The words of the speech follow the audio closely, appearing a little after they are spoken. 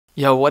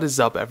Yo, what is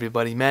up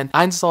everybody, man?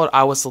 I installed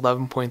iOS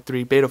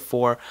 11.3 Beta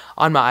 4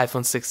 on my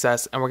iPhone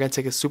 6s and we're going to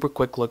take a super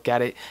quick look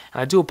at it.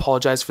 And I do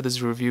apologize for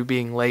this review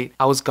being late.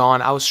 I was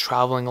gone, I was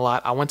traveling a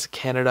lot. I went to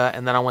Canada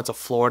and then I went to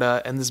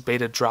Florida and this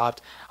beta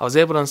dropped. I was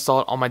able to install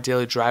it on my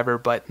daily driver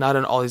but not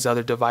on all these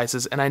other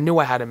devices, and I knew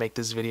I had to make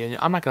this video.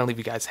 I'm not going to leave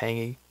you guys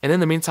hanging. And in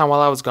the meantime, while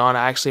I was gone,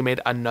 I actually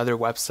made another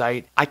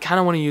website. I kind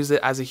of want to use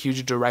it as a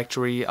huge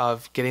directory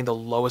of getting the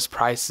lowest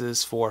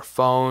prices for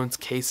phones,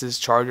 cases,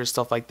 chargers,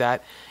 stuff like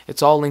that.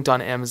 It's all linked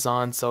on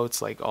Amazon, so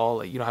it's like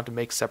all, you don't have to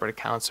make separate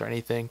accounts or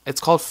anything. It's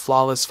called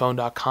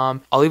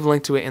flawlessphone.com. I'll leave a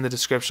link to it in the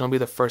description. It'll be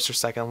the first or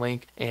second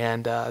link,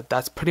 and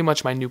that's pretty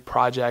much my new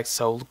project,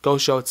 so go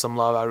show it some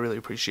love. I really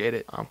appreciate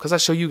it because I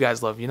show you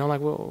guys love, you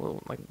know,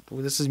 like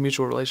this is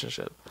mutual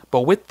relationship.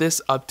 But with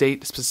this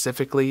update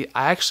specifically,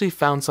 I actually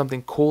found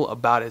something cool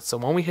about it. So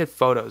when we hit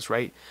photos,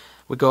 right,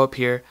 we go up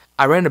here.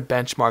 I ran a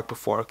benchmark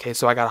before, okay,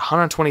 so I got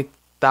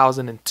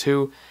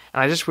 120,002,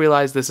 and I just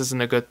realized this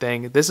isn't a good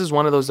thing. This is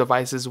one of those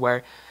devices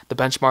where the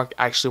benchmark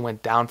actually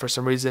went down for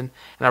some reason,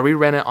 and I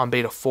reran it on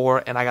beta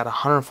 4 and I got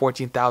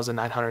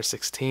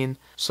 114,916.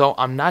 So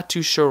I'm not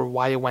too sure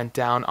why it went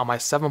down. On my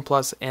 7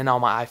 Plus and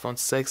on my iPhone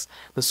 6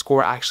 the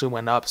score actually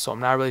went up, so I'm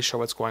not really sure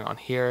what's going on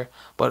here.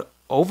 But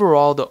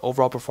overall, the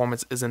overall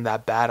performance isn't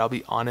that bad, I'll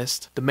be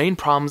honest. The main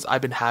problems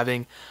I've been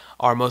having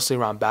are mostly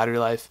around battery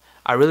life.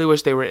 I really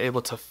wish they were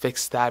able to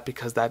fix that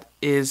because that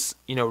is,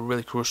 you know,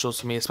 really crucial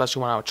to me,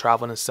 especially when I would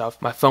travel and stuff.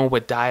 My phone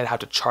would die, I'd have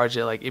to charge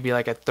it, like it'd be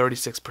like at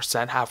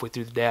 36% halfway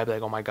through the day. I'd be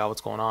like, oh my god,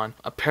 what's going on?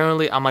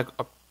 Apparently I'm like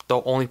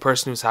the only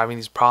person who's having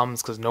these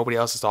problems because nobody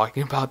else is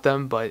talking about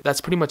them, but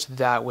that's pretty much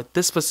that. With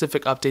this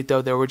specific update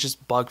though, there were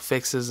just bug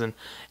fixes and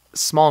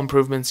small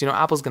improvements. You know,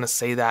 Apple's gonna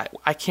say that.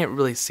 I can't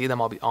really see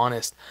them, I'll be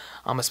honest,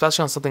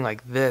 especially on something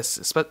like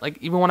this. Like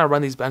even when I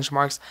run these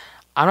benchmarks,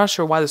 I'm not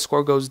sure why the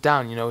score goes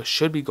down. You know, it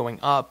should be going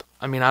up.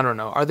 I mean, I don't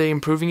know. Are they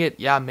improving it?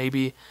 Yeah,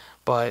 maybe,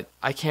 but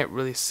I can't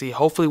really see.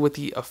 Hopefully with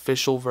the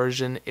official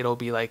version, it'll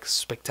be like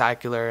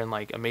spectacular and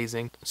like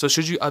amazing. So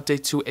should you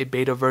update to a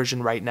beta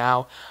version right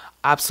now?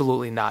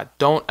 Absolutely not.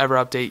 Don't ever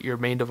update your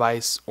main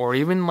device or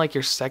even like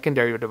your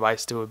secondary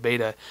device to a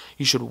beta.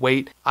 You should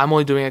wait. I'm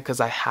only doing it because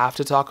I have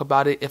to talk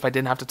about it. If I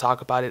didn't have to talk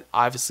about it,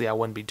 obviously I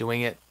wouldn't be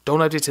doing it. Don't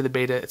update to the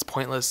beta. It's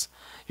pointless.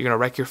 You're going to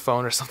wreck your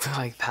phone or something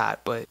like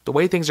that. But the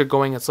way things are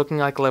going, it's looking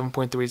like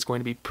 11.3 is going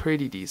to be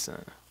pretty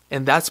decent.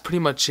 And that's pretty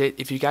much it.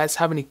 If you guys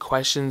have any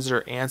questions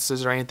or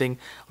answers or anything,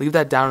 leave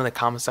that down in the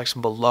comment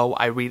section below.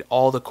 I read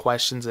all the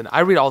questions and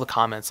I read all the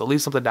comments, so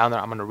leave something down there.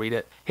 I'm going to read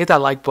it. Hit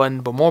that like button,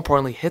 but more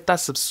importantly, hit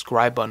that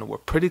subscribe button. We're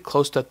pretty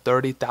close to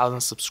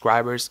 30,000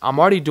 subscribers. I'm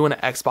already doing an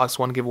Xbox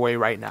One giveaway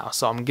right now,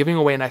 so I'm giving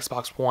away an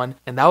Xbox One,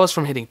 and that was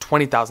from hitting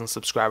 20,000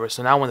 subscribers.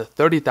 So now when the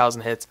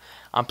 30,000 hits,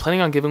 I'm planning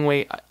on giving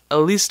away at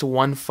least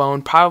one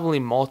phone, probably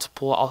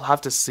multiple. I'll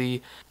have to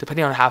see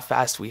depending on how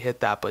fast we hit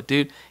that. But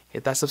dude,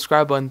 hit that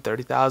subscribe button.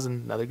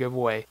 30,000, another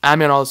giveaway.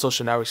 I'm on all the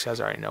social networks, you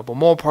guys already know. But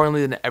more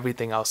importantly than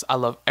everything else, I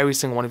love every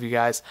single one of you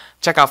guys.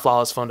 Check out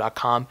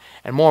flawlessphone.com,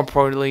 and more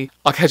importantly,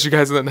 I'll catch you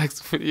guys in the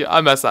next video.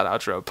 I messed that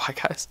outro. Bye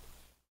guys.